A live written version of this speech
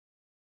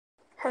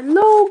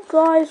Hello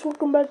guys,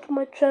 welcome back to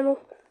my channel.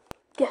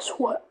 Guess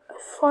what? I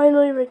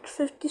finally reached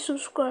 50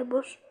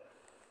 subscribers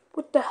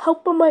with the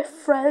help of my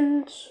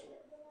friends,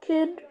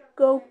 Kid,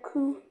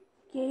 Goku,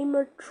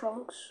 Gamer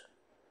Trunks,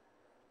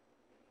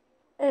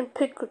 and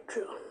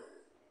Pikachu.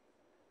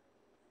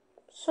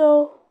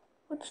 So,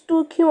 let's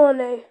do a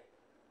Q&A.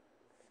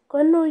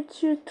 I know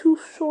it's your too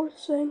short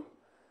thing.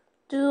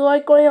 Do you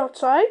like going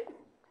outside?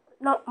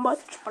 Not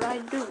much, but I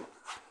do.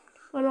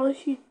 I know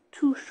you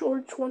two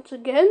shorts once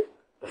again.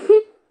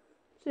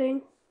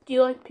 Saying, do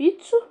you like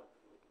pizza?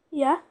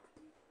 Yeah.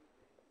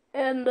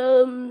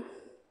 And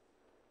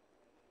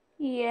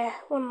yeah,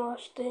 one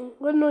last thing.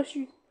 When was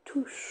you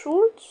two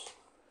shorts?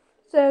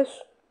 Says,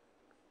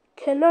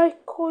 can I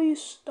call you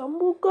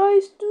Stumble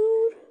Guys,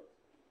 dude?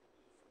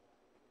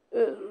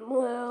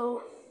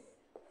 Well,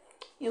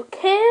 you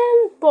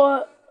can,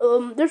 but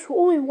there's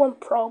only one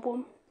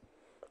problem.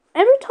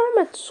 Every time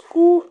at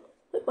school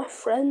with my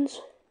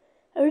friends,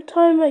 every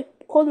time I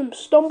call them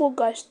Stumble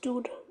Guys,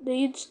 dude,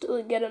 they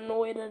instantly get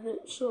annoyed at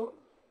it. So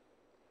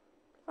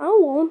I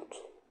won't.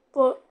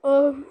 But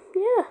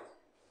yeah.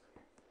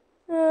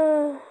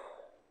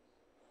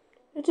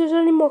 If there's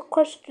any more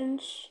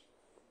questions,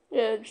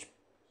 yeah, just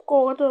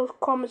go to the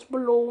comments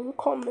below and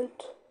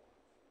comment.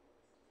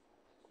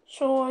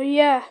 So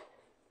yeah,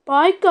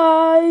 bye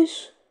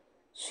guys.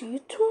 See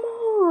you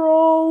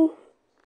tomorrow.